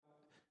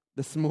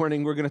This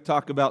morning we're going to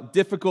talk about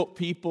difficult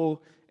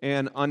people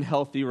and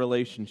unhealthy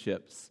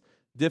relationships.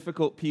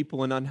 Difficult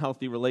people and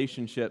unhealthy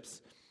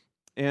relationships.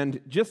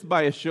 And just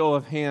by a show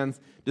of hands,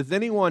 does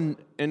anyone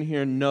in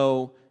here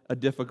know a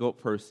difficult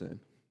person?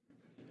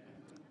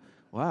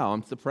 Wow,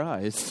 I'm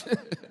surprised.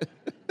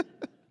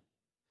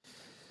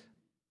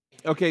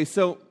 Okay,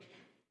 so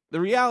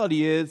the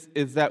reality is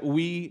that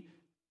we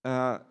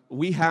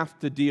have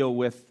to deal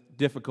with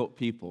difficult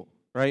people,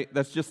 right?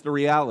 That's just the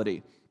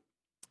reality.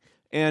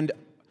 And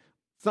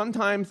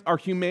sometimes our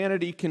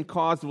humanity can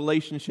cause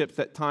relationships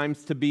at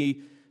times to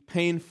be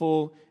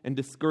painful and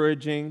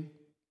discouraging.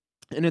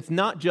 And it's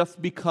not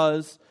just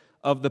because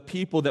of the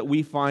people that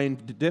we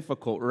find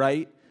difficult,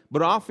 right?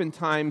 But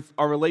oftentimes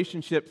our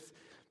relationships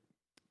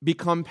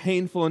become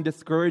painful and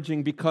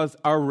discouraging because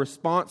our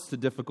response to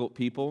difficult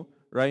people,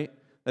 right?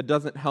 That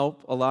doesn't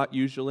help a lot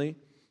usually.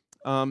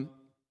 And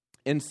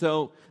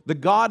so the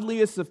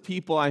godliest of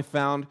people I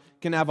found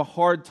can have a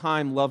hard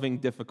time loving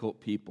difficult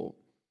people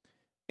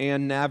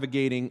and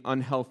navigating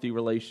unhealthy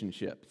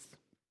relationships.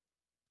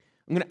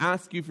 I'm going to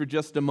ask you for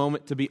just a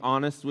moment to be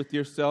honest with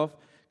yourself,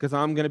 because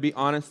I'm going to be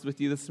honest with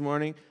you this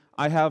morning.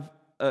 I have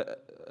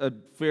a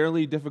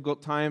fairly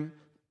difficult time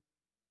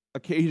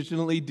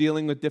occasionally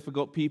dealing with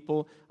difficult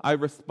people. I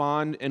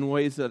respond in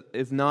ways that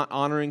is not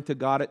honoring to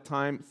God at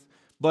times.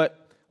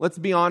 But let's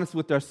be honest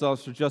with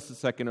ourselves for just a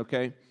second,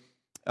 okay?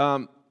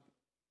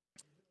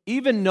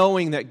 Even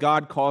knowing that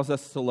God calls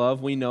us to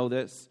love, we know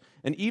this,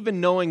 and even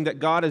knowing that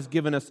God has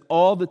given us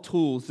all the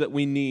tools that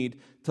we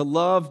need to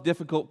love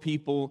difficult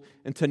people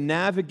and to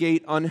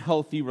navigate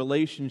unhealthy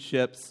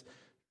relationships,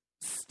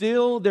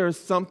 still there's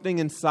something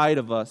inside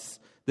of us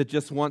that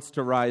just wants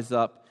to rise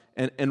up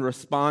and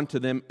respond to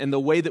them in the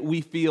way that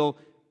we feel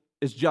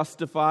is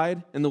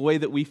justified, in the way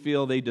that we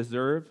feel they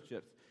deserve.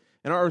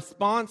 And our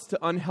response to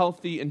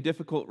unhealthy and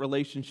difficult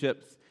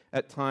relationships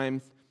at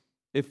times,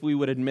 if we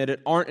would admit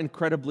it, aren't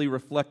incredibly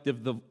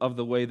reflective of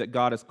the way that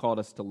God has called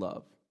us to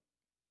love.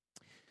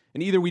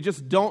 And either we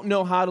just don't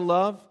know how to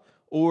love,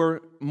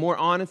 or more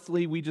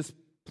honestly, we just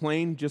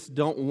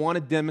don't want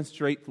to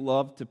demonstrate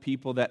love to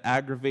people that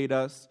aggravate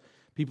us,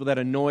 people that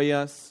annoy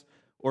us,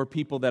 or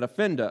people that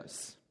offend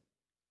us.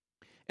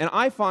 And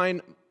I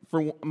find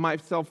for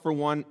myself, for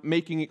one,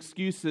 making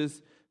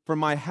excuses for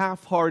my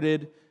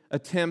half-hearted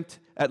attempt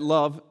at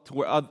love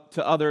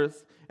to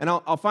others. And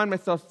I'll find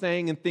myself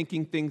saying and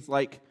thinking things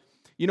like,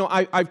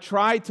 I've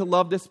tried to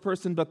love this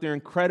person, but they're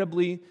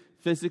incredibly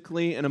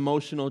physically and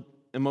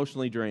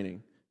emotionally draining.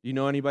 Do you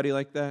know anybody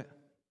like that?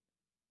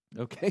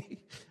 Okay,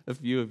 a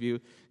few of you.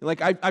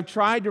 Like, I've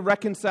tried to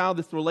reconcile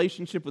this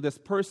relationship with this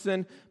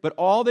person, but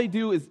all they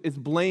do is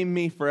blame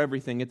me for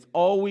everything. It's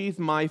always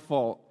my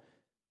fault.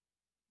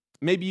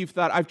 Maybe you've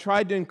thought, I've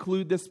tried to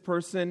include this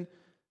person,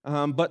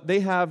 but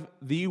they have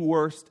the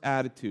worst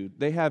attitude.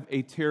 They have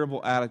a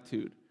terrible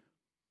attitude.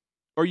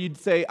 Or you'd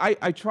say,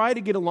 I try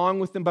to get along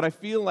with them, but I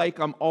feel like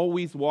I'm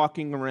always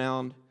walking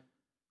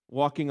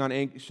on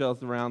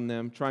eggshells around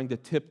them, trying to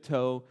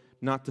tiptoe,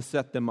 not to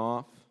set them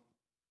off.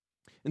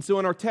 And so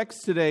in our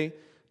text today,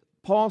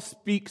 Paul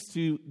speaks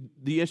to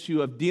the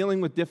issue of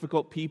dealing with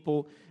difficult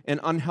people and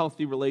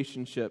unhealthy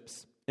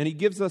relationships. And he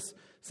gives us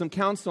some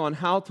counsel on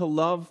how to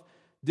love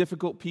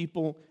difficult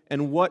people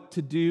and what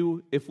to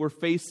do if we're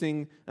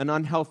facing an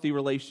unhealthy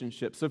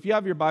relationship. So if you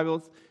have your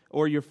Bibles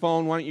or your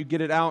phone, why don't you get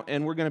it out?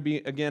 And we're going to be,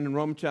 again, in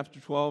Romans chapter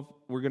 12.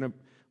 We're going to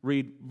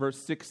read verse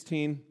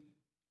 16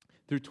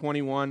 through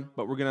 21,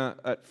 but we're going to,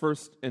 at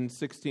first in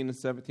 16 and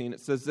 17, it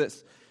says this.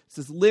 It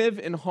says, live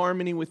in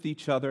harmony with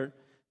each other.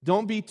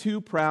 Don't be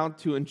too proud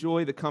to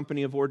enjoy the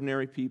company of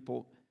ordinary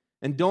people,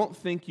 and don't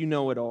think you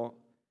know it all.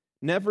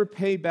 Never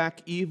pay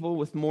back evil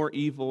with more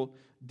evil.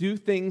 Do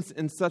things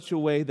in such a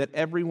way that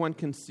everyone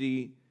can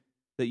see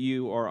that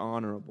you are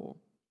honorable.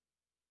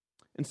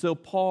 And so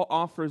Paul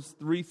offers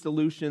 3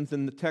 solutions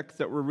in the text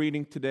that we're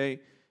reading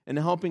today in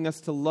helping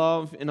us to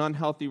love in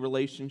unhealthy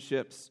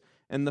relationships.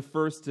 And the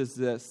first is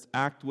this: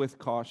 act with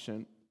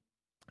caution.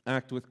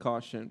 Act with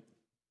caution.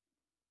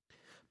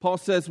 Paul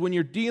says when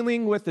you're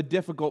dealing with a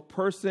difficult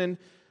person,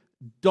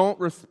 don't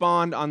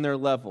respond on their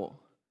level.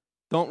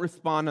 Don't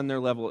respond on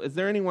their level. Is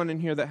there anyone in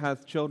here that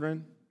has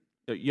children,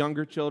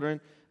 younger children?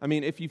 I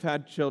mean, if you've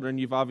had children,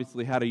 you've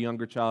obviously had a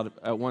younger child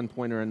at one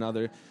point or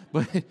another.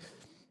 But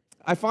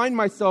I find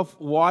myself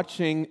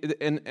watching,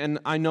 and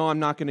I know I'm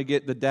not going to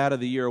get the Dad of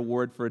the Year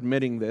award for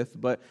admitting this,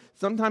 but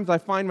sometimes I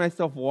find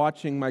myself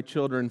watching my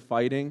children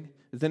fighting.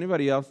 Does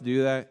anybody else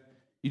do that?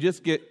 You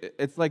just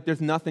it's like there's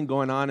nothing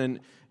going on,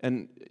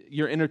 and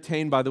you're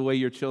entertained by the way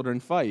your children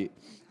fight.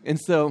 And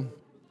so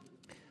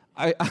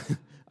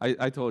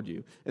I told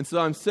you. And so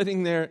I'm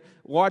sitting there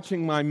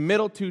watching my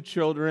middle 2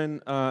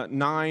 children,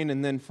 9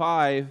 and then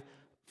 5,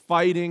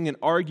 fighting and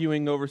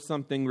arguing over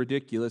something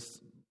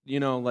ridiculous.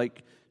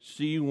 Like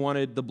she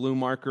wanted the blue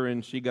marker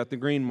and she got the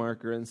green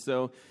marker. And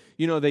so,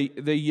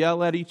 they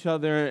yell at each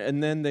other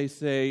and then they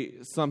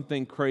say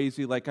something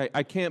crazy like,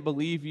 I can't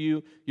believe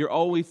you. You're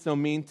always so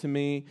mean to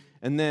me.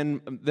 And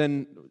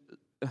then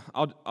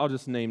I'll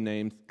just name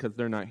names because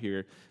they're not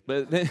here.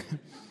 But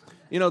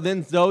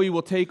then Zoe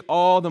will take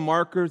all the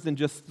markers and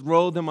just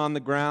throw them on the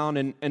ground.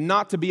 And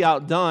not to be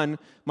outdone,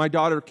 my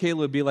daughter Kayla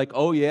would be like,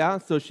 oh yeah?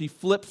 So she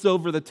flips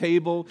over the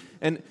table,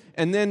 and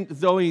then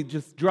Zoe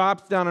just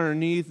drops down on her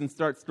knees and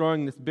starts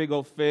throwing this big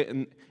old fit.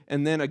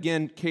 And then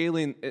again,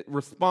 Kaylee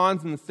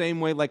responds in the same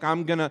way, like,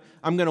 I'm gonna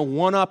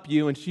one-up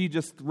you, and she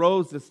just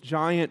throws this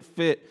giant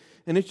fit.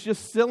 And it's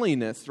just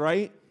silliness,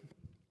 right?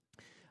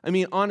 I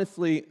mean,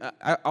 honestly,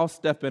 I'll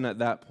step in at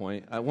that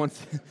point.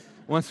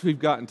 Once we've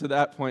gotten to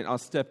that point, I'll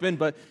step in.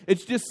 But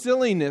it's just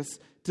silliness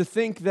to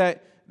think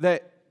that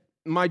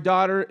my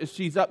daughter, if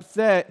she's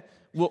upset,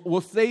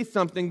 will say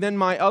something. Then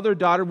my other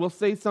daughter will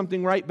say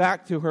something right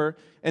back to her,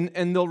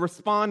 and they'll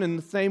respond in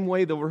the same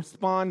way. They'll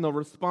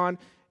respond.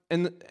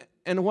 And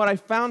what I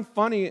found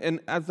funny, and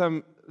as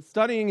I'm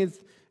studying,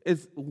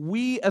 is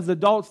we as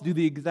adults do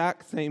the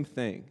exact same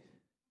thing.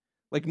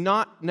 Like,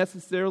 not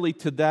necessarily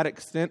to that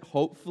extent,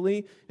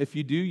 hopefully. If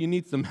you do, you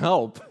need some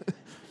help.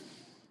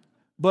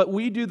 But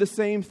we do the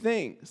same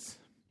things.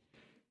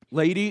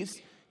 Ladies,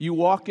 you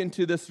walk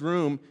into this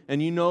room and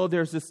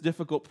there's this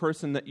difficult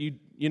person that you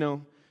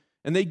know,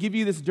 and they give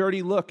you this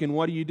dirty look, and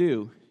what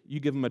do? You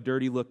give them a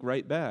dirty look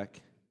right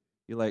back.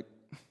 You're like,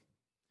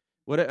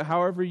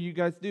 however you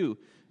guys do.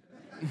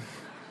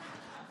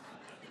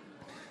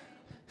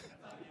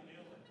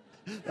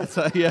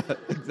 Yeah,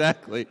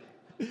 exactly.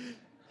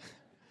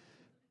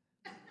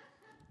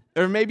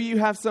 Or maybe you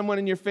have someone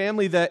in your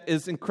family that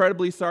is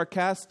incredibly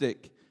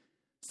sarcastic.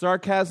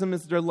 Sarcasm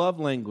is their love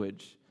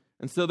language.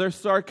 And so they're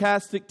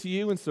sarcastic to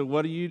you, and so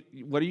what do?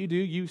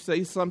 You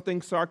say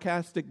something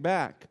sarcastic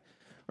back.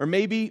 Or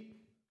maybe,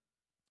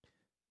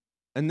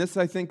 and this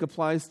I think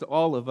applies to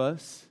all of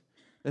us,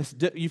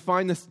 you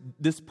find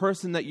this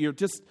person that you're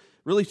just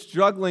really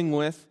struggling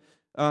with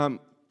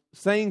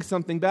saying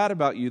something bad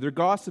about you. They're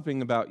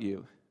gossiping about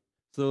you.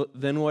 So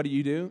then what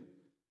do?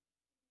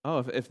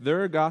 Oh, if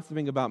they're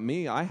gossiping about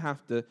me, I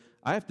have to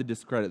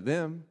discredit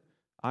them.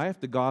 I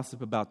have to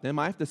gossip about them.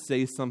 I have to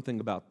say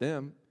something about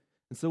them.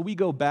 And so we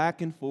go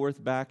back and forth.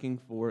 But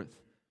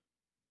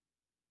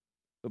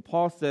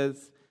Paul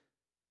says,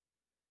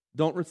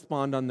 don't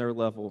respond on their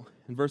level.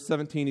 In verse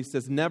 17, he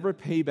says, never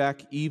pay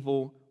back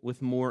evil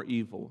with more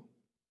evil.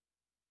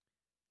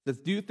 He says,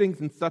 do things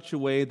in such a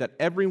way that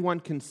everyone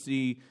can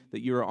see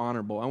that you are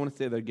honorable. I want to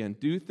say that again.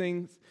 Do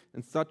things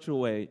in such a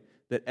way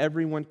that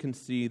everyone can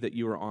see that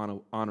you are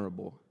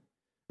honorable.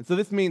 And so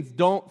this means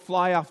don't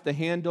fly off the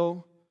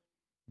handle.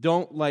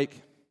 Don't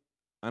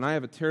and I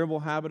have a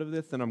terrible habit of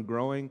this, and I'm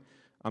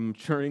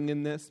maturing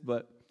in this,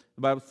 but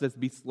the Bible says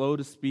be slow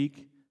to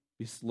speak.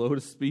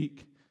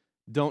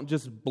 Don't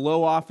just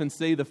blow off and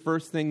say the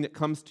first thing that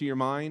comes to your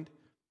mind,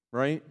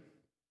 right?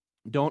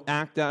 Don't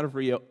act out of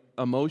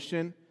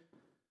emotion.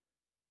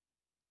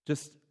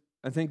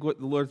 I think what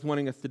the Lord's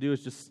wanting us to do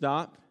is just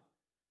stop.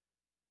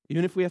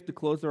 Even if we have to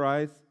close our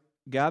eyes,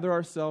 gather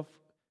ourselves,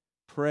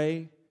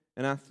 pray,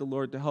 and ask the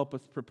Lord to help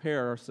us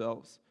prepare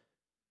ourselves.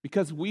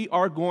 Because we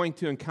are going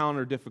to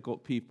encounter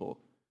difficult people.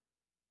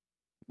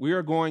 We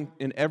are going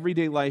in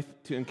everyday life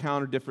to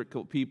encounter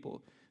difficult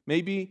people.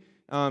 Maybe,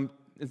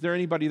 is there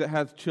anybody that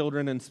has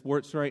children in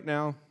sports right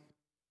now?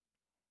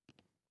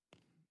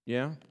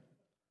 Yeah?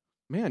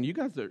 Man, you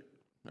guys are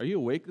you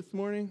awake this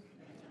morning?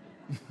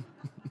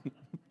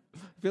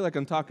 I feel like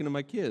I'm talking to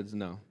my kids.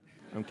 No,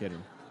 I'm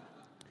kidding.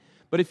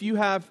 But if you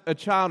have a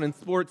child in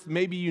sports,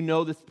 maybe you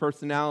know this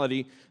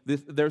personality.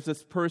 There's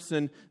this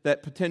person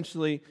that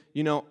potentially,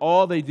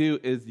 all they do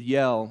is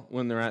yell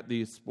when they're at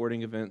these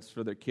sporting events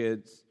for their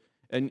kids.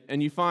 And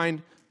you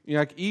find,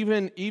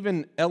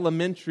 even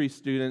elementary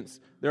students,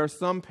 there are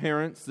some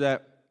parents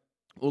that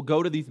will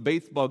go to these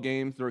baseball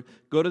games or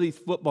go to these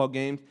football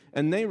games,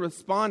 and they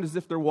respond as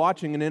if they're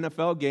watching an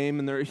NFL game,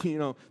 and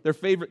their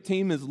favorite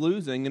team is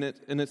losing,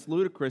 and it's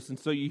ludicrous. And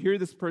so you hear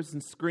this person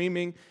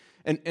screaming.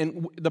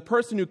 And the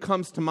person who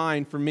comes to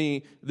mind for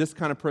me, this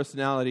kind of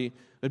personality,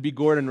 would be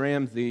Gordon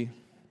Ramsay.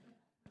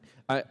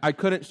 I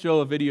couldn't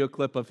show a video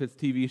clip of his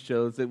TV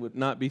shows. It would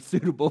not be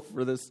suitable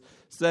for this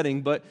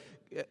setting. But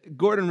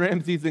Gordon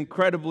Ramsay's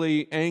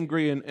incredibly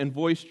angry and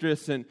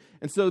boisterous. And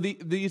so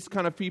these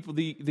kind of people,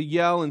 they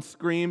yell and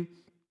scream.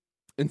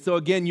 And so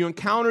again, you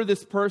encounter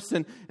this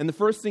person, and the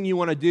first thing you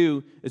want to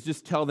do is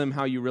just tell them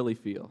how you really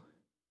feel.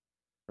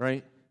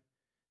 Right?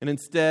 And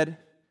instead,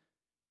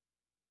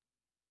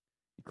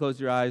 you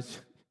close your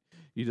eyes,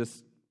 you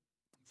just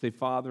say,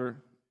 Father,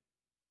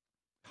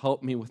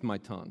 help me with my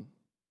tongue.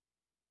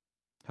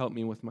 Help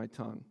me with my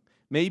tongue.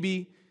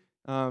 Maybe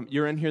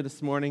you're in here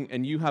this morning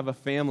and you have a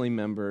family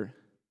member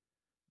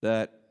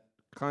that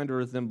kind of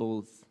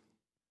resembles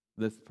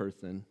this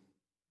person.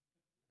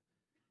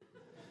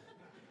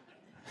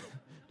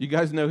 You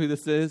guys know who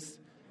this is?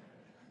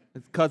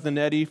 It's Cousin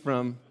Eddie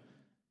from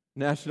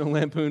National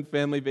Lampoon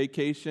Family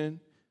Vacation.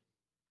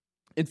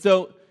 And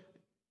so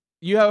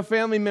you have a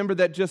family member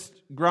that just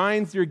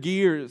grinds your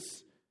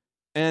gears,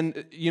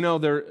 and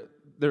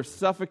they're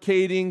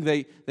suffocating.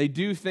 They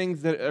do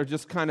things that are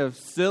just kind of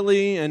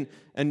silly, and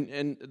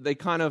they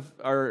kind of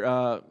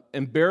are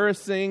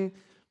embarrassing.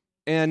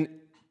 And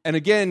And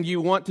again,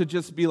 you want to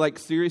just be like,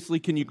 seriously,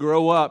 can you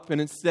grow up?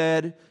 And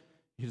instead,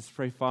 you just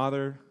pray,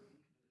 Father,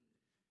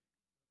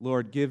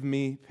 Lord, give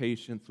me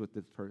patience with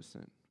this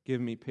person. Give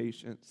me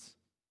patience.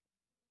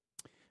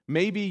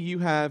 Maybe you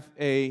have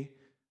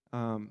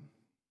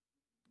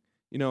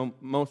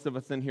most of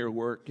us in here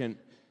work, and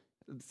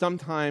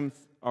sometimes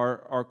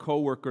our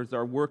coworkers,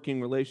 our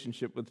working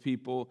relationship with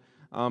people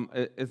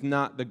is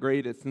not the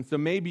greatest. And so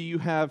maybe you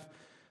have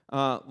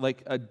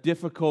like a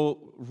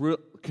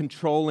difficult,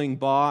 controlling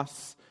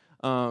boss.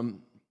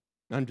 I'm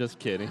just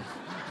kidding.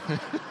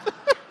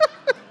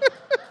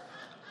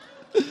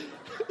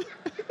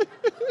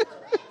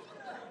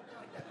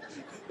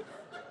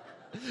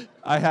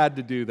 I had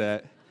to do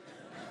that.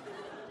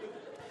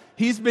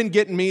 He's been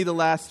getting me the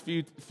last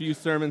few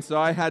sermons, so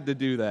I had to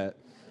do that.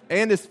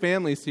 And his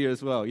family's here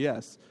as well,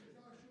 yes.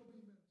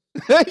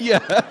 Yeah.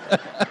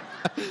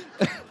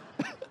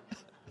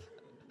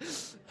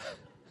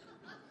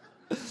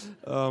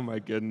 Oh, my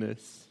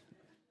goodness.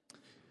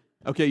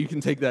 Okay, you can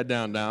take that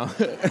down now.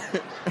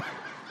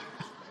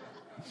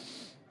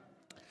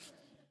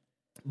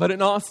 But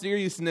in all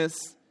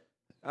seriousness,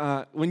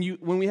 when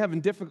we have a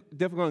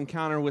difficult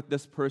encounter with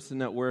this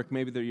person at work,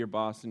 maybe they're your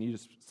boss, and you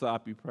just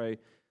stop, you pray,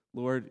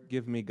 Lord,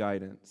 give me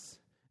guidance.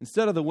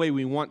 Instead of the way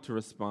we want to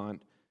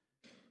respond,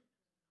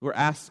 we're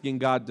asking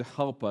God to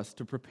help us,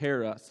 to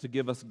prepare us, to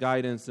give us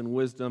guidance and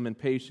wisdom and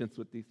patience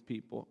with these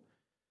people.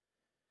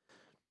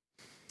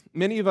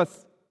 Many of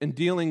us, in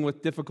dealing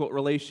with difficult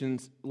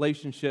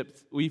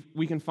relationships,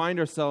 we can find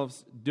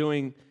ourselves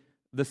doing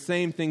the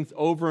same things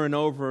over and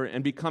over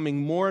and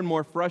becoming more and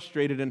more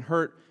frustrated and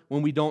hurt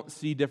when we don't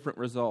see different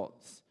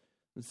results.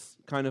 It's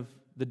kind of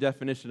the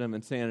definition of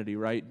insanity,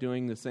 right?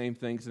 Doing the same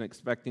things and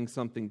expecting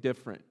something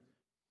different.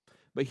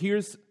 But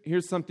here's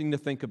something to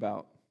think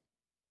about.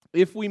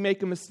 If we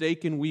make a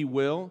mistake, and we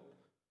will,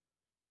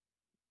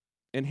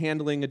 in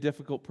handling a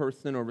difficult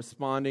person or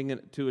responding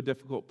to a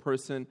difficult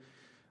person,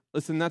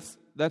 listen,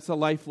 that's a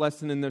life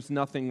lesson, and there's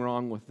nothing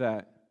wrong with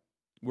that.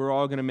 We're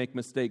all going to make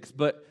mistakes.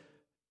 But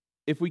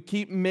if we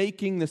keep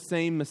making the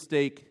same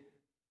mistake,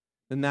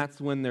 then that's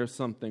when there's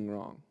something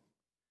wrong.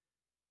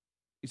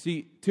 You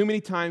see, too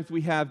many times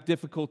we have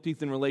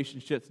difficulties in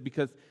relationships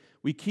because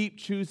we keep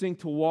choosing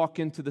to walk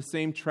into the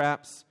same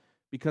traps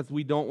because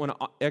we don't want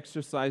to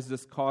exercise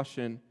this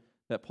caution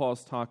that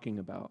Paul's talking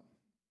about.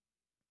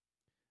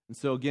 And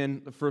so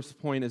again, the first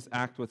point is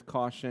act with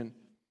caution.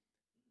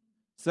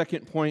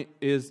 Second point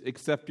is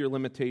accept your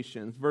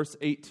limitations. Verse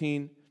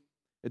 18,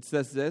 it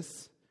says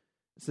this.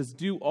 It says,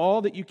 do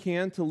all that you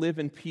can to live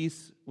in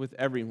peace with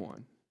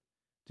everyone.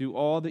 Do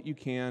all that you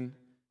can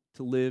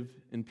to live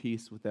in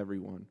peace with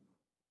everyone.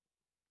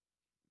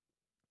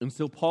 And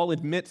so Paul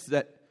admits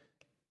that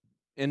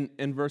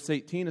in verse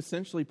 18,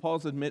 essentially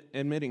Paul's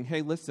admitting,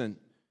 hey, listen,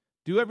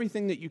 do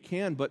everything that you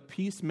can, but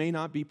peace may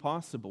not be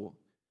possible.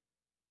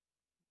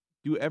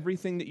 Do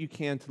everything that you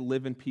can to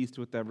live in peace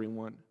with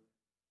everyone.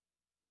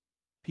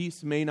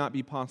 Peace may not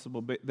be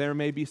possible, but there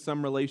may be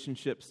some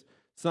relationships,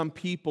 some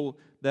people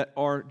that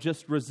are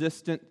just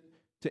resistant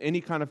to any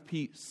kind of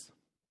peace.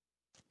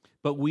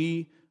 But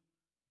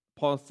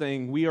Paul's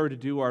saying, we are to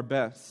do our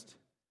best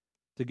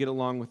to get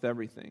along with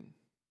everything,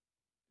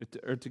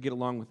 or to get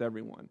along with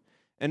everyone.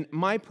 And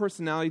my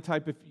personality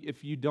type,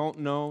 if you don't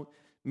know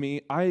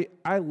me, I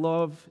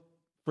love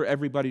for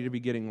everybody to be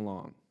getting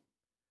along.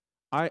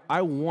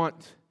 I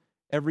want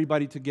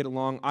everybody to get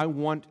along. I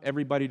want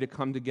everybody to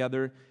come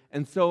together.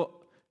 And so,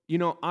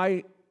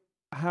 I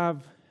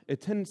have a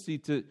tendency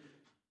to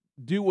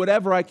do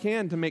whatever I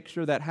can to make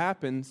sure that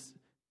happens,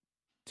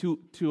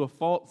 to a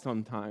fault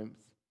sometimes.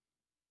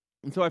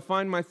 And so I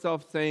find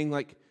myself saying,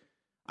 like,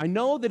 I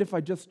know that if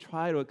I just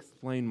try to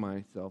explain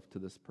myself to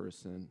this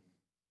person,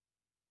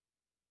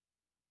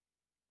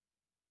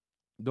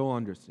 they'll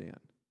understand.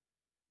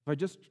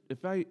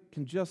 If I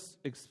can just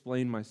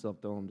explain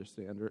myself, they'll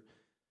understand. Or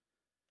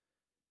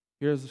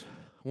here's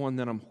one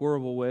that I'm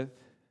horrible with.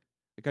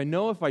 Like, I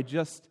know if I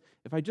just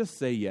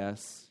say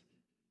yes,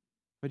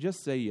 they're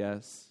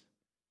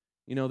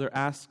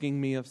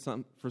asking me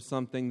for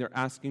something, they're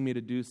asking me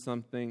to do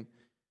something.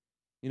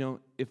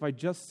 If I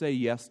just say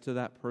yes to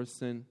that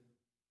person,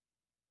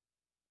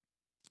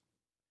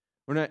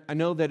 or I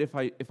know that if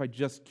I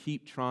just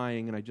keep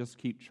trying and I just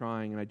keep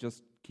trying and I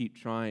just keep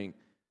trying,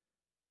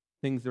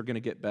 things are going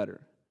to get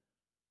better.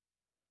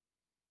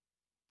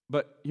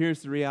 But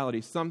here's the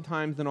reality.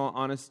 Sometimes, in all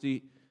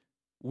honesty,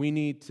 we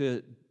need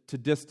to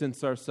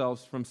distance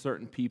ourselves from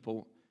certain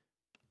people.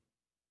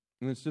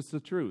 And it's just the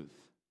truth.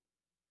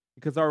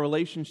 Because our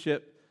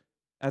relationship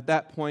at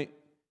that point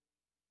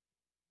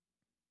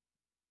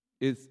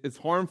is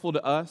harmful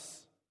to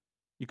us.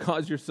 You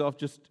cause yourself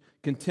just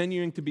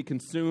continuing to be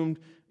consumed.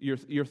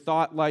 Your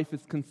thought life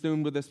is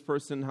consumed with this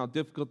person, how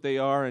difficult they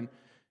are, and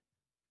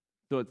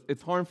so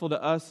it's harmful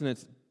to us, and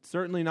it's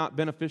certainly not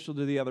beneficial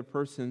to the other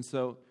person.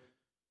 So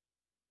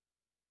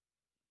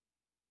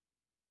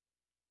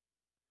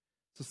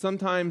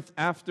sometimes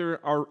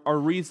after our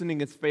reasoning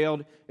has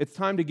failed, it's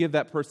time to give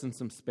that person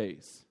some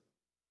space.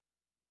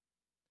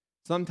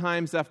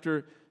 Sometimes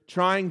after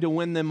trying to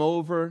win them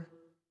over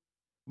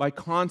by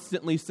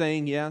constantly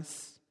saying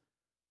yes,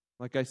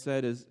 like I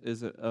said, is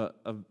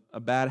a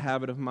bad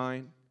habit of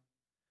mine.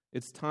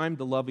 It's time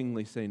to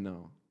lovingly say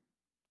no.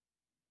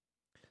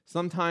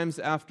 Sometimes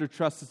after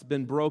trust has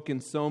been broken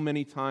so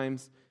many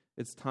times,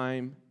 it's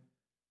time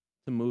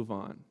to move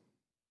on.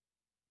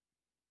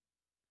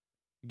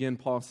 Again,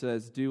 Paul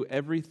says, do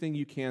everything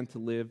you can to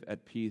live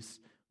at peace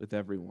with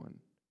everyone.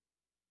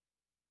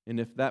 And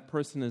if that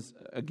person is,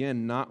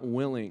 again, not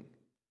willing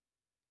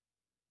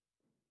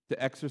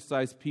to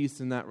exercise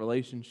peace in that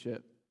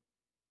relationship,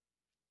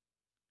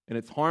 and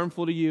it's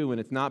harmful to you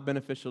and it's not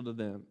beneficial to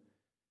them,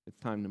 it's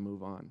time to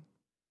move on.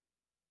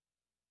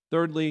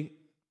 Thirdly,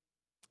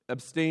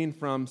 abstain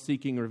from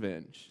seeking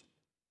revenge.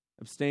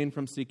 Abstain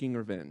from seeking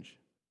revenge.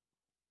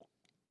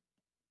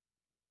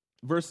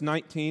 Verse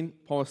 19,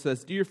 Paul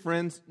says, dear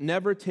friends,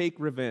 never take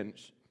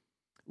revenge.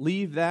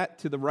 Leave that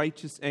to the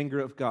righteous anger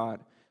of God.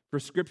 For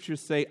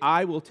scriptures say,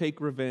 I will take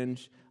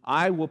revenge.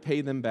 I will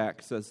pay them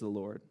back, says the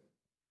Lord.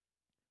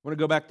 I want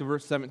to go back to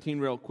verse 17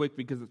 real quick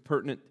because it's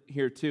pertinent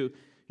here too.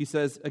 He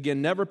says,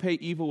 again, never pay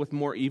evil with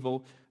more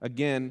evil.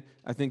 Again,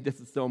 I think this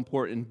is so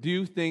important.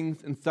 Do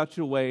things in such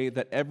a way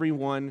that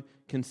everyone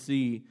can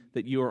see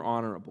that you are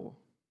honorable.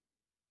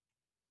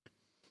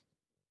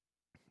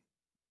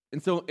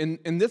 And so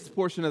in this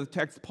portion of the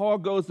text, Paul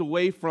goes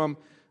away from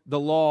the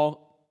law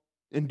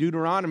in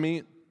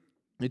Deuteronomy.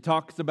 He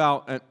talks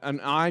about an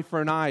eye for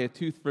an eye, a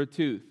tooth for a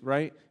tooth,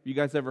 right? You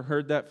guys ever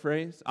heard that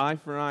phrase? Eye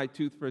for an eye,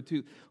 tooth for a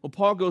tooth. Well,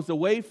 Paul goes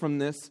away from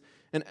this,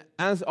 and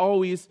as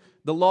always,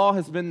 the law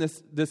has been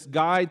this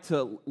guide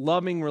to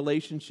loving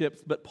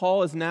relationships, but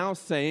Paul is now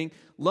saying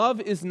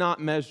love is not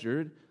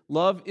measured,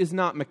 love is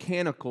not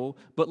mechanical,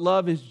 but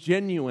love is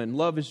genuine,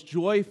 love is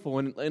joyful,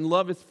 and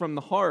love is from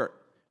the heart.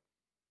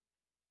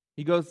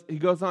 He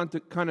goes on to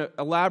kind of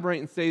elaborate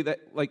and say that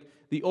like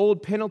the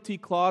old penalty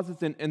clauses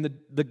and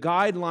the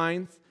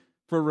guidelines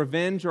for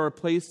revenge are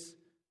replaced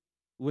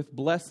with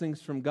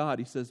blessings from God.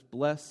 He says,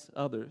 bless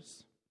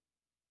others.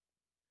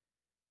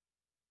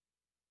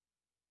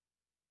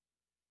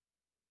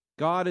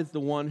 God is the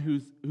one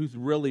who's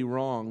really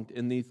wronged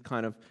in these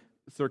kind of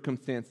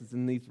circumstances,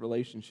 in these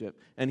relationships.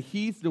 And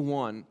He's the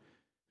one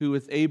who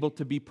is able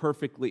to be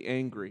perfectly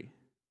angry.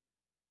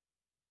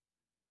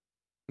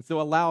 And so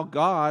allow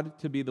God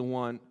to be the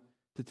one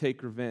to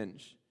take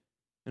revenge.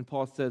 And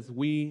Paul says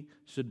we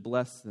should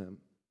bless them.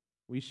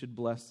 We should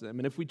bless them.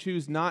 And if we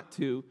choose not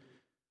to,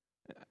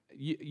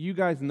 you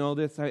guys know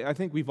this. I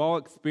think we've all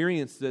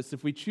experienced this.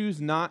 If we choose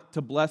not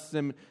to bless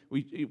them,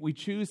 we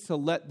choose to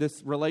let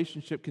this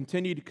relationship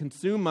continue to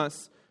consume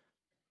us,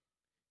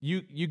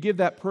 you give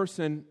that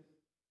person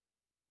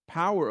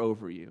power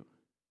over you.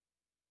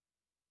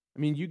 I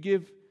mean, you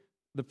give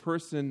the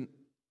person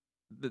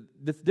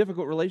this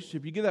difficult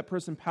relationship, you give that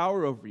person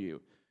power over you.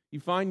 You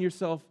find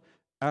yourself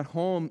at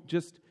home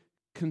just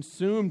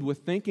consumed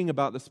with thinking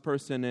about this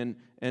person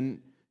and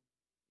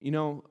you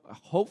know,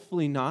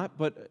 hopefully not,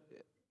 but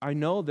I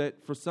know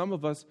that for some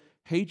of us,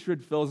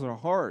 hatred fills our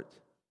heart.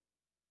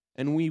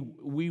 And we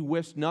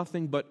wish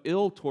nothing but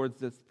ill towards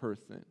this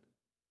person.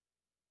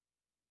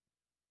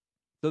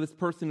 So this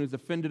person who's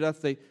offended us,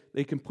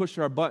 they can push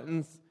our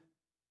buttons,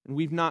 and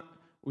we've not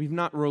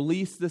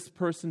released this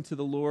person to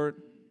the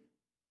Lord.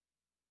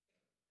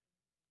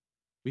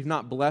 We've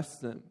not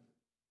blessed them.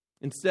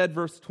 Instead,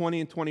 verse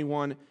 20 and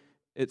 21,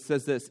 it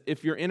says this,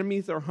 if your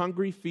enemies are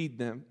hungry, feed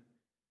them.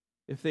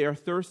 If they are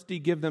thirsty,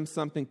 give them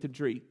something to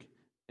drink.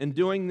 In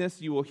doing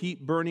this, you will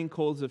heap burning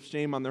coals of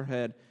shame on their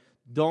head.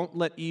 Don't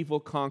let evil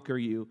conquer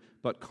you,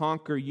 but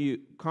conquer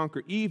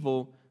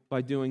evil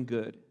by doing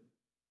good.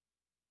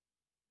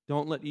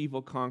 Don't let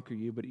evil conquer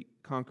you, but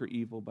conquer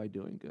evil by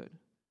doing good.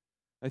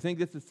 I think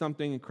this is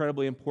something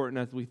incredibly important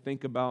as we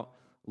think about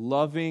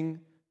loving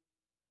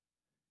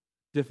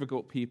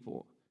difficult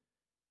people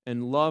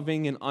and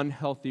loving in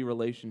unhealthy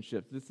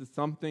relationships. This is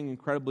something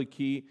incredibly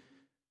key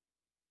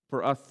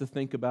for us to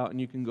think about,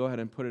 and you can go ahead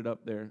and put it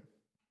up there.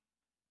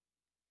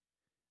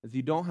 As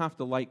you don't have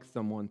to like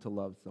someone to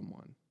love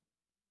someone.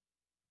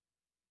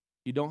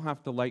 You don't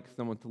have to like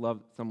someone to love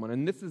someone.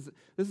 And this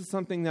is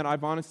something that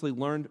I've honestly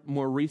learned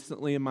more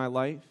recently in my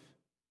life.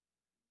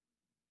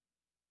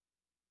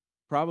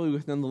 Probably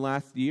within the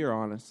last year,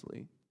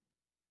 honestly.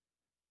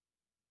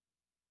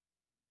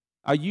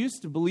 I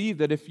used to believe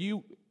that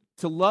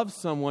to love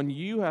someone,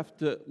 you have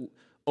to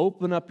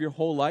open up your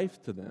whole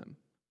life to them.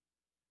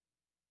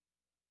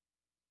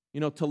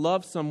 You know, to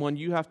love someone,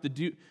 you have to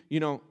do, you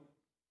know,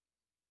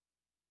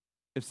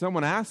 if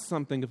someone asks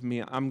something of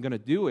me, I'm going to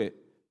do it.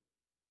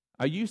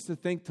 I used to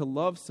think to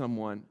love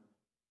someone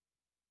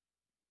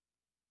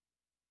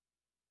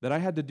that I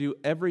had to do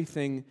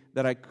everything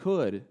that I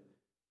could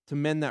to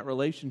mend that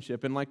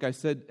relationship. And like I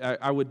said,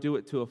 I would do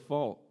it to a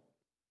fault.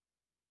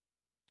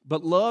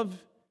 But love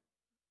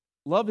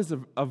is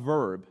a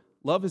verb.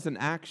 Love is an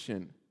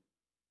action.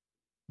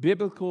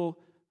 Biblical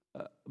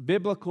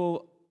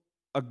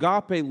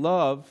agape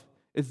love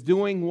is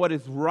doing what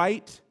is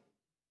right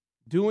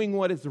doing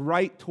what is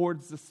right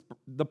towards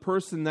the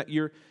person that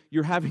you're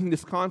having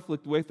this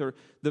conflict with, or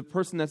the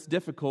person that's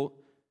difficult.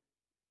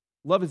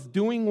 Love is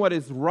doing what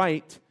is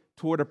right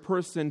toward a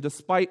person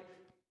despite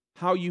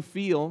how you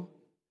feel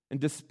and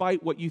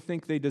despite what you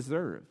think they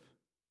deserve.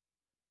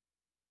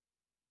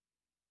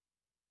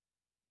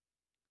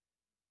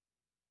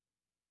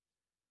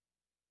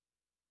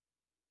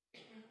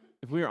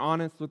 If we are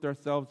honest with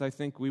ourselves, I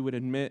think we would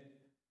admit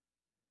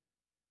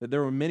that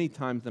there were many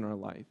times in our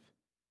life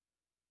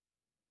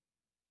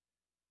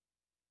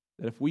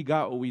that if we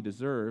got what we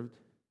deserved,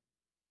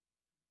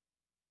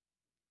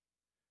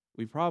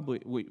 we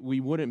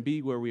wouldn't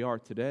be where we are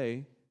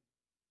today.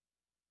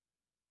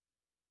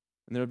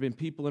 And there have been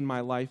people in my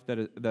life that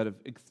have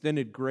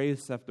extended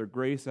grace after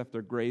grace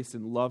after grace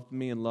and loved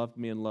me and loved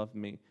me and loved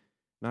me,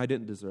 and I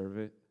didn't deserve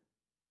it.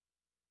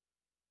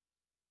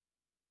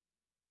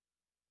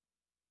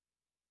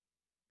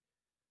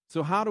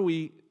 So how do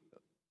we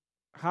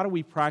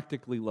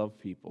practically love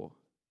people?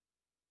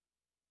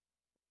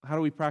 How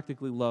do we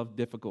practically love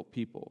difficult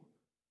people?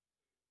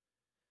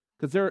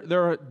 Because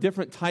there are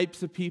different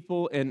types of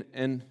people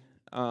and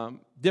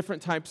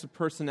different types of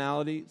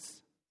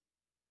personalities.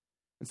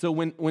 And so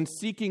when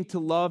seeking to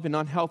love in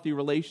unhealthy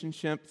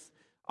relationships,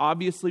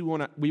 obviously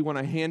we want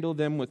to handle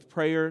them with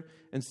prayer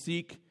and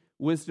seek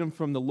wisdom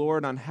from the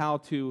Lord on how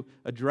to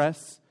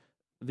address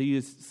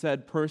these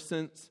said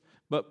persons.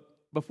 But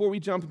before we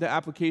jump into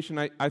application,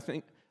 I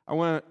think I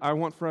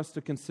want for us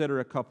to consider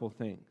a couple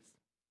things.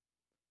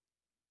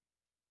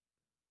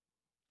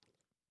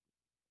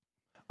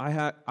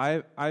 I've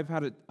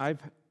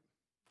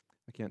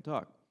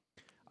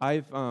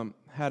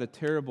had a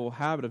terrible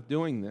habit of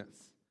doing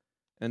this,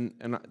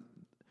 and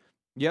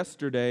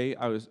yesterday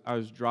I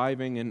was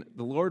driving, and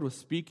the Lord was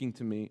speaking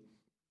to me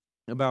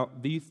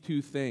about these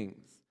two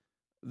things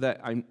that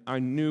I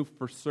knew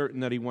for certain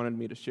that He wanted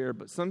me to share.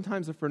 But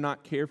sometimes, if we're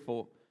not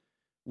careful,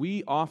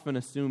 we often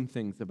assume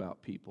things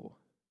about people,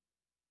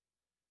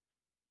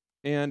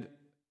 and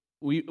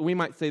we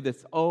might say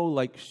this,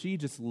 like she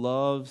just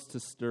loves to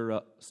stir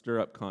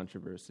up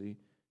controversy.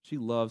 She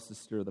loves to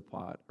stir the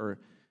pot, or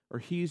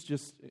he's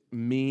just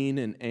mean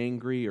and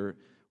angry, or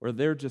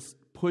they're just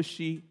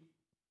pushy.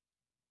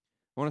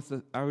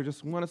 I would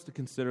just want us to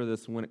consider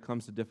this when it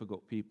comes to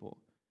difficult people.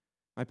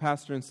 My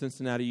pastor in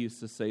Cincinnati used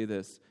to say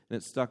this, and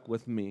it stuck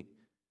with me.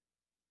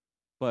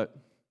 But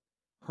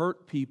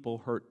hurt people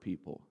hurt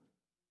people.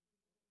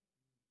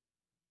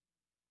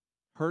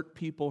 Hurt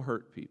people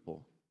hurt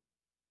people.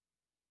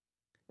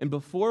 And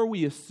before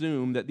we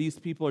assume that these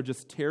people are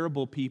just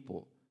terrible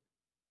people,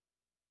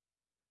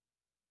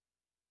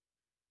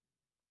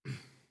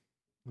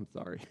 I'm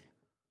sorry.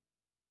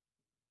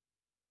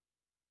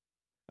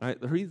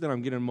 The reason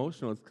I'm getting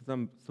emotional is because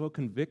I'm so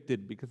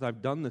convicted because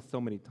I've done this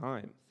so many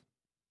times.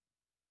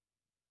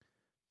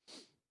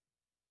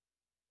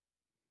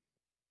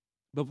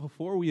 But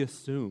before we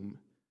assume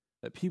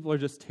that people are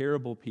just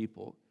terrible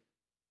people,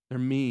 they're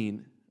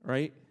mean,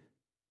 right?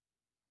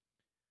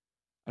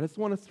 I just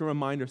want us to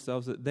remind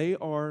ourselves that they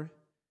are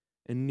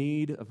in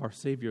need of our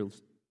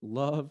Savior's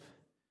love,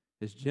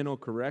 His gentle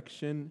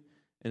correction,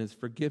 and His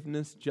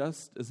forgiveness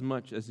just as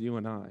much as you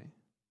and I.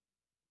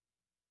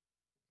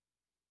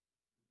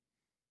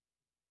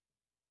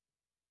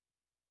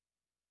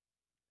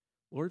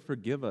 Lord,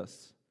 forgive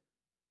us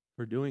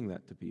for doing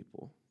that to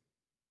people.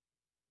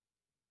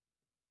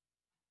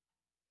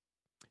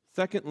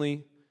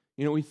 Secondly,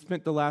 we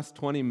spent the last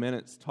 20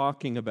 minutes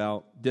talking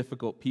about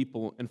difficult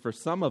people, and for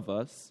some of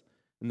us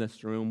in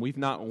this room, we've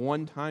not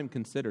one time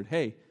considered,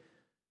 hey,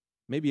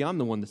 maybe I'm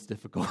the one that's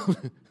difficult.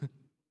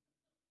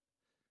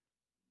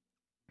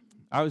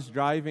 I was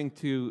driving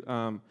to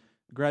a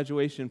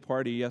graduation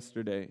party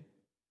yesterday,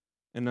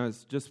 and I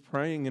was just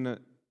praying, and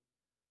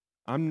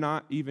I'm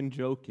not even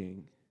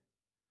joking.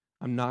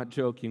 I'm not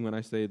joking when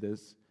I say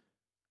this.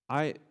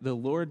 The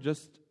Lord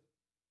just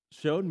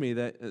showed me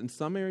that in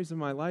some areas of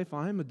my life,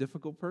 I'm a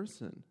difficult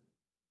person.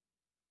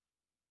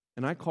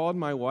 And I called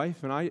my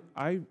wife, and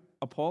I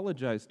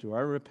apologized to her.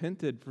 I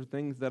repented for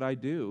things that I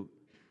do.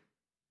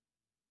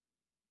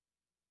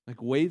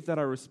 Like ways that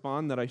I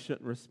respond that I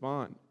shouldn't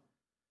respond.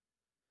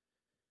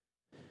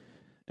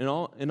 In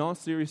all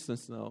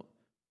seriousness, though,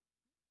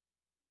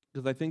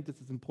 because I think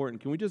this is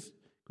important, can we just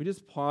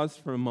pause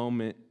for a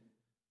moment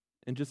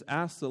and just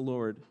ask the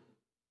Lord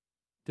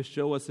to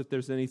show us if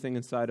there's anything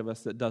inside of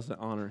us that doesn't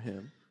honor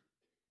Him,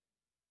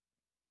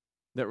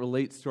 that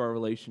relates to our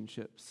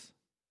relationships?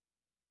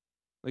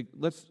 Like,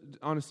 let's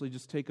honestly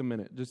just take a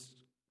minute. Just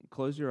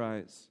close your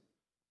eyes.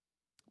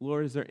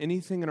 Lord, is there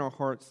anything in our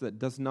hearts that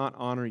does not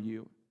honor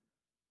You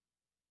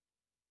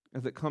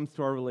as it comes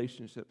to our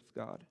relationships,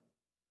 God?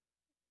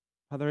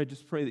 Father, I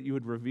just pray that You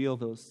would reveal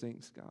those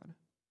things, God.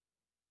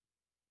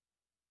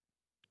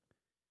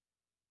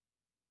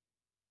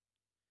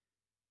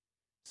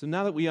 So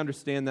now that we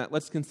understand that,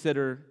 let's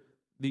consider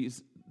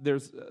these.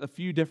 There's a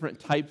few different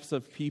types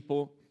of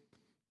people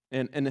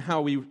and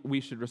how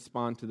we should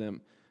respond to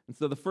them. And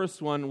so the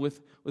first one,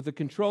 with a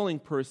controlling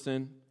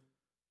person,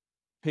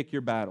 pick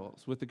your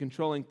battles. With a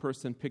controlling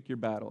person, pick your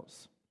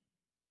battles.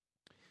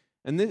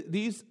 And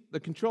the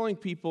controlling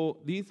people,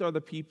 these are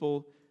the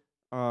people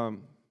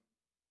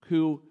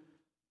who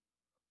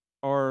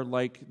are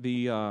like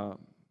the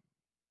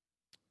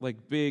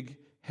like big,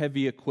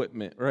 heavy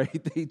equipment,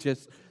 right?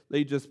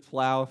 They just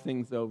plow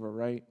things over,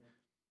 right?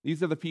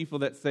 These are the people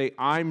that say,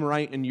 I'm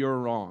right and you're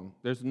wrong.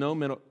 There's no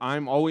middle.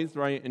 I'm always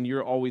right and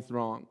you're always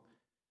wrong.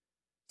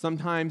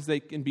 Sometimes they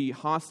can be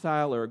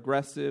hostile or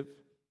aggressive.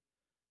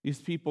 These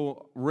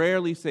people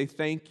rarely say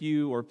thank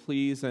you or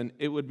please, and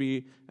it would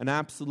be an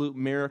absolute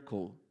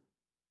miracle,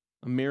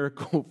 a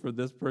miracle for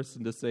this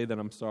person to say that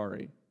I'm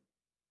sorry.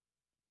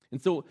 And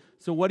so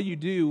what do you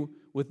do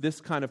with this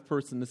kind of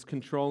person, this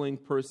controlling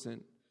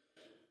person?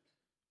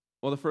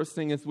 Well, the first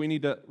thing is we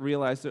need to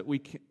realize that we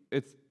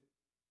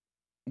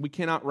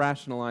cannot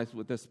rationalize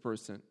with this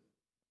person.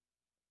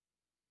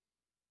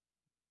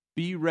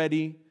 Be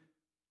ready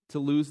to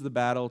lose the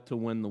battle to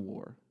win the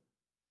war.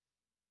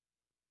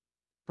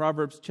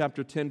 Proverbs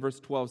chapter 10, verse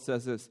 12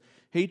 says this,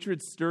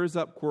 hatred stirs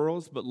up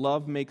quarrels, but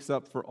love makes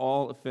up for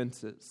all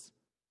offenses.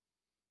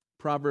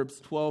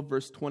 Proverbs 12,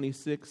 verse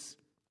 26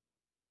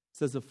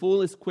 says, a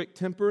fool is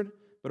quick-tempered,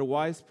 but a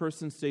wise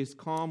person stays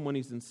calm when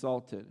he's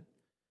insulted.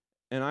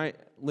 And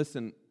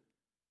listen,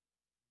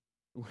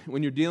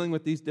 when you're dealing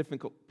with these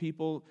difficult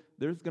people,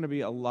 there's going to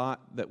be a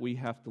lot that we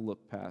have to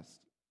look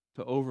past,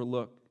 to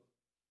overlook.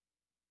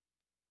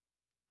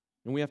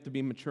 And we have to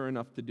be mature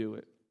enough to do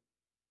it.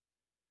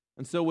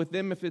 And so with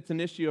them, if it's an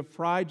issue of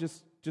pride,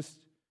 just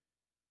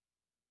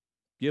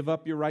give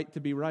up your right to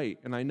be right.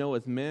 And I know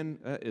as men,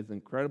 that is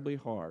incredibly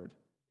hard.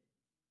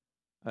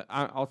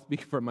 I'll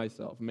speak for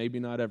myself, maybe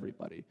not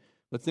everybody.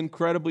 But it's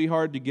incredibly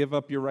hard to give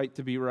up your right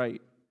to be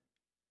right.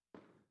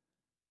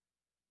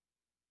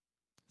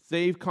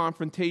 Save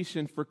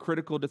confrontation for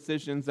critical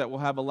decisions that will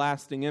have a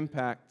lasting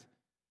impact.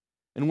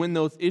 And when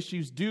those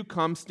issues do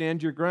come,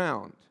 stand your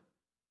ground.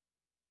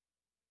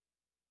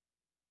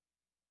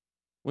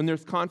 When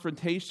there's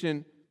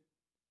confrontation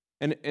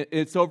and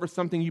it's over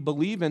something you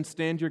believe in,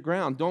 stand your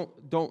ground.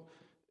 Don't.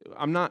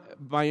 I'm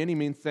not by any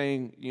means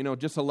saying,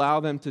 just allow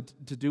them to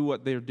do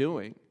what they're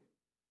doing.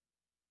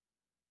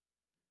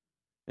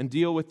 And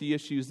deal with the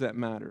issues that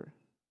matter.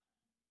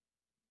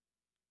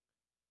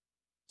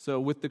 So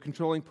with the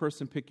controlling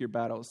person, pick your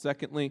battles.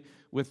 Secondly,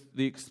 with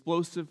the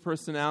explosive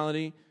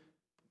personality,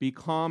 be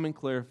calm and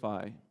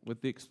clarify.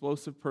 With the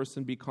explosive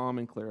person, be calm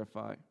and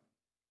clarify.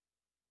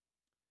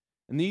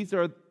 And these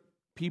are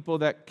people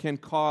that can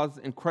cause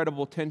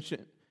incredible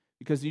tension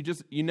because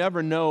you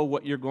never know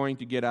what you're going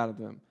to get out of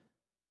them.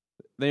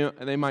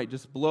 They might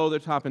just blow their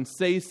top and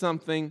say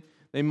something.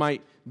 They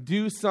might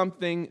do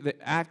something, that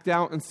act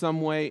out in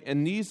some way,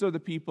 and these are the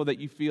people that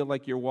you feel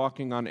like you're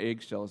walking on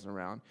eggshells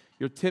around.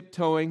 You're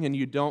tiptoeing and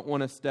you don't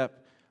want to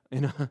step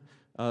in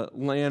a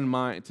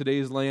landmine,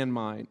 today's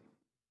landmine.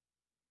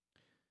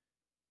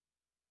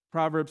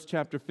 Proverbs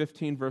chapter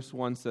 15, verse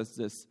 1 says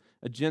this,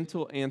 a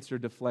gentle answer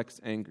deflects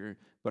anger,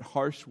 but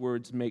harsh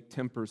words make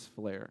tempers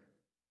flare.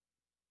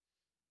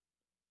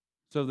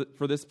 So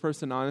for this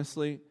person,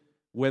 honestly,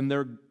 when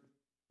they're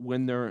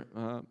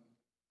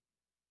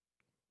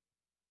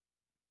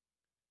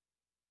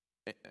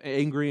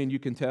angry and you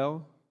can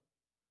tell,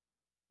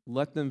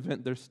 let them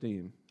vent their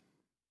steam.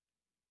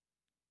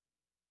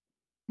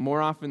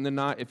 More often than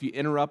not, if you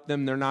interrupt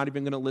them, they're not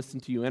even going to listen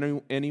to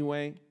you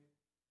anyway.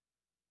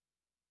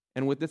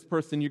 And with this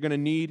person, you're going to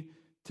need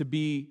to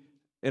be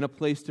in a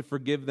place to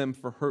forgive them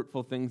for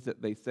hurtful things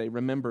that they say.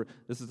 Remember,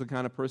 this is the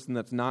kind of person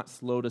that's not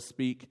slow to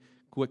speak,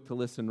 quick to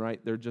listen,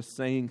 right? They're just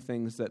saying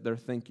things that they're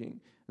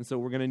thinking. And so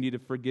we're going to need to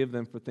forgive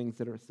them for things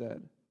that are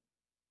said.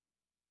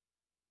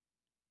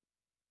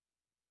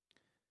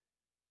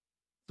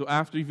 So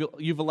after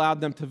you've allowed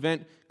them to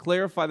vent,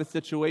 clarify the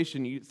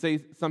situation. You say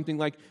something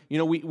like,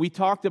 we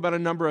talked about a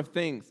number of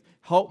things.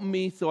 Help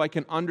me so I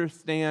can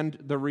understand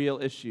the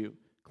real issue.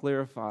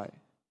 Clarify.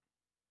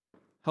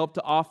 Help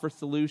to offer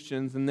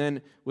solutions. And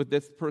then with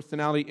this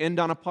personality, end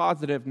on a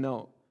positive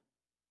note.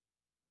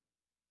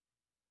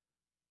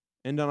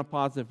 End on a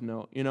positive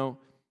note.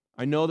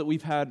 I know that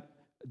we've had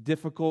a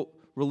difficult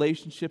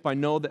relationship. I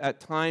know that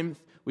at times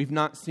we've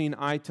not seen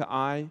eye to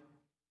eye.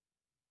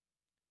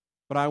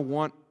 But I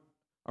want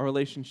our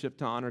relationship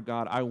to honor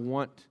God. I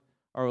want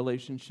our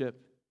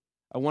relationship.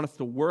 I want us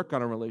to work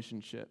on a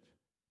relationship.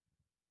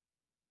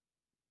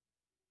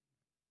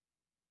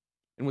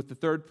 And with the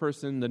third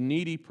person, the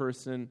needy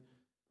person,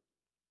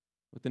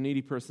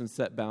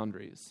 set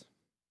boundaries.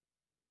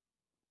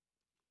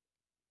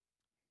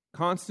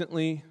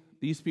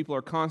 These people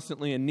are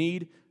constantly in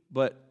need,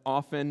 but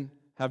often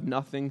have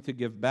nothing to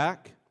give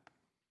back.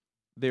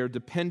 They're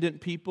dependent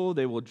people.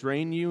 They will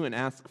drain you and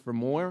ask for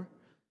more.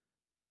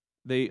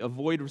 They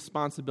avoid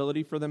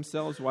responsibility for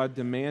themselves while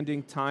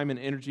demanding time and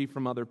energy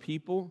from other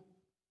people.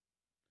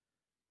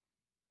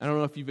 I don't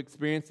know if you've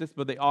experienced this,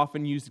 but they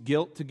often use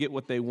guilt to get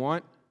what they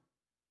want.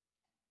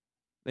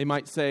 They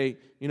might say,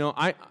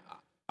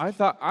 I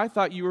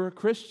thought you were a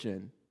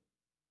Christian.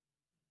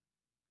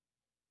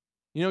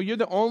 You're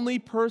the only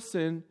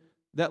person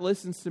that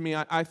listens to me.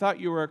 I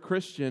thought you were a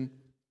Christian.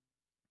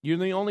 You're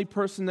the only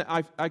person that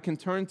I can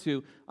turn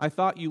to. I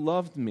thought you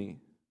loved me.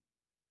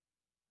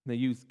 They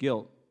use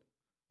guilt.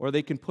 Or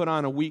they can put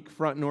on a weak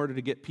front in order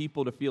to get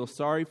people to feel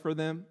sorry for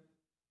them.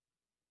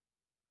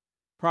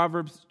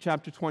 Proverbs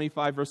chapter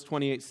 25, verse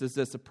 28 says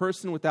this, a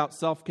person without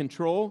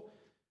self-control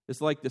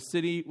is like the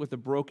city with the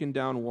broken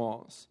down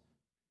walls.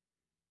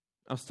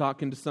 I was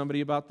talking to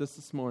somebody about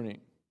this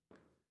morning.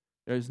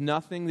 There's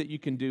nothing that you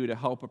can do to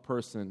help a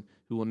person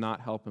who will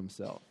not help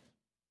himself.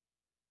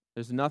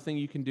 There's nothing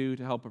you can do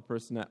to help a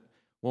person that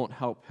won't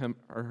help him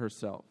or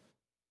herself.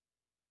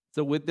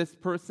 So with this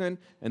person,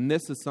 and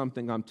this is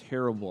something I'm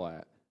terrible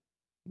at,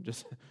 I'm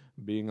just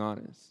being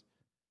honest,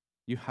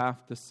 you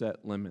have to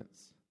set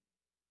limits.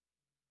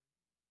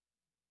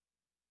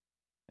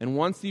 And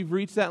once you've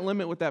reached that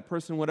limit with that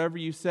person, whatever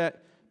you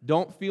set,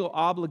 don't feel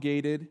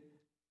obligated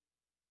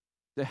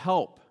to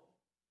help.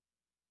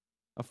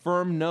 A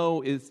firm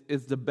no is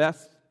the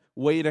best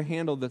way to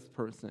handle this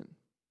person.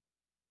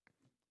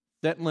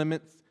 Set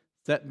limits,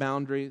 set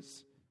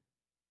boundaries,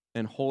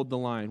 and hold the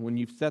line. When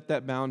you've set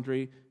that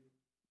boundary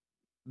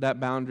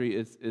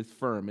is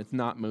firm. It's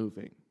not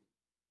moving.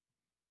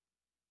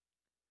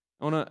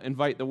 I want to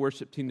invite the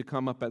worship team to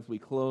come up as we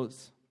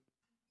close.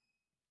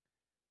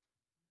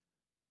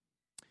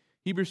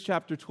 Hebrews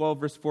chapter 12,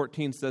 verse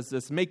 14 says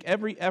this, make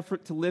every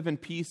effort to live in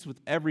peace with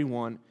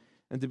everyone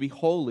and to be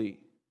holy.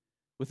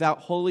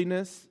 Without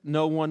holiness,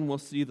 no one will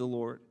see the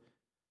Lord.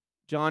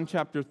 John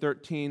chapter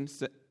 13,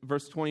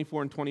 verse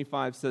 24 and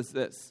 25 says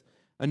this,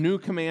 a new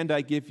command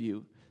I give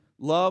you,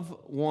 love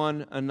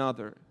one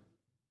another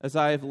as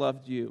I have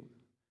loved you.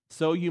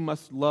 So you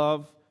must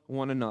love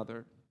one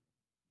another.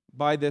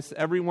 By this,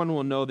 everyone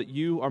will know that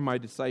you are my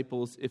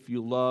disciples if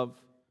you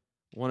love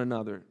one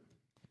another.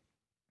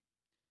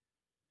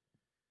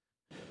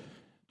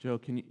 Joe,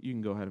 you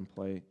can go ahead and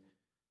play.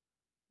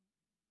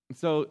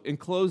 So, in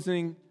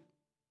closing,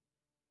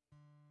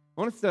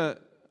 I want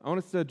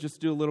us to just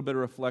do a little bit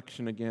of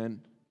reflection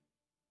again.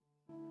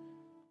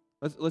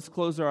 Let's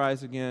close our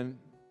eyes again.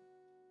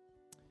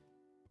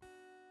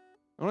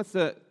 I want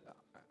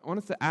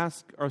us to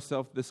ask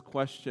ourselves this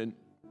question.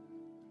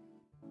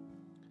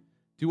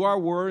 Do our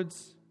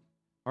words,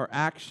 our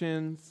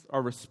actions,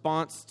 our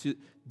response to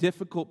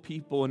difficult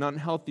people and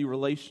unhealthy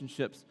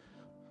relationships,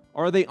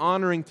 are they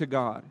honoring to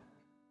God?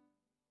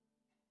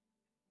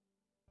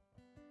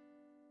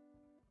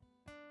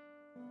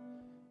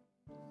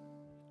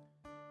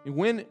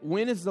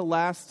 When is the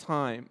last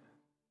time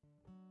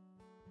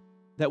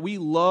that we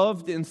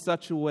loved in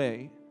such a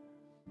way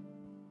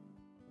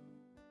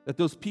that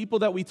those people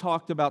that we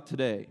talked about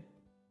today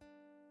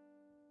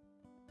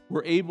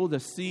were able to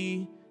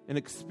see and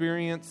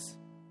experience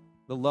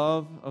the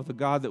love of the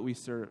God that we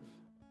serve?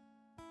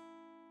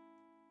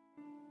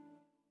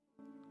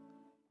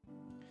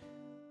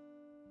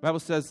 The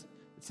Bible says,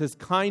 it says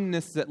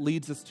kindness that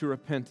leads us to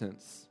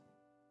repentance.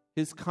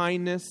 His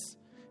kindness,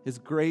 His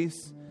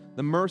grace,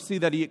 the mercy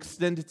that He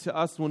extended to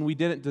us when we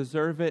didn't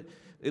deserve it,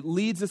 it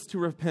leads us to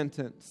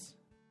repentance.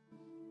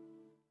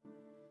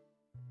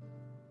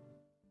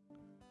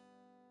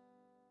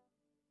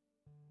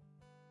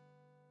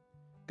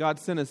 God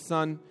sent His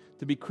Son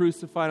to be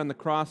crucified on the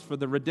cross for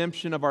the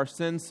redemption of our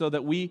sins so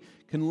that we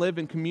can live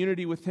in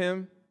community with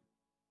Him.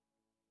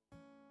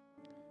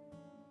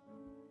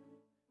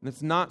 And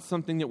it's not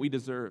something that we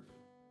deserve.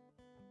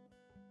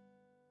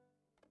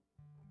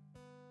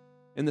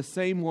 In the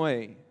same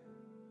way,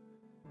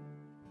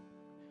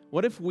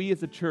 what if we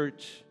as a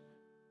church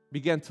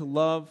began to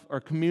love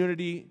our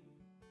community,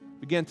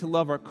 began to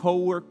love our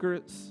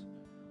co-workers,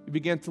 we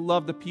began to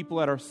love the people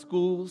at our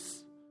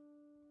schools,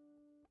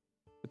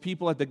 the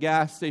people at the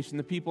gas station,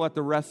 the people at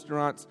the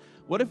restaurants?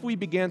 What if we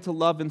began to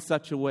love in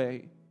such a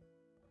way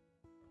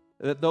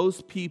that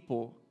those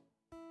people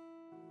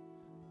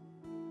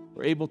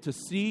were able to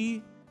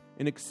see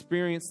and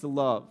experience the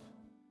love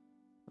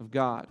of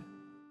God?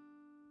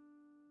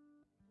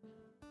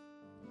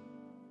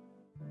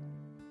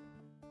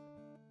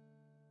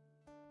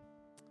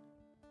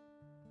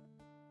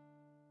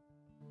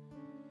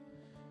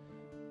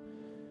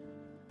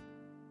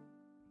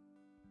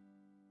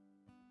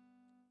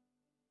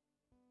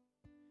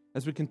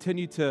 As we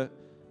continue to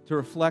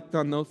reflect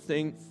on those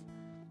things,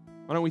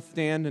 why don't we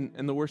stand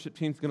and the worship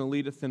team's going to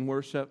lead us in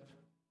worship.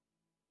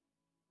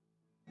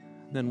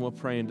 Then we'll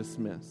pray and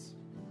dismiss.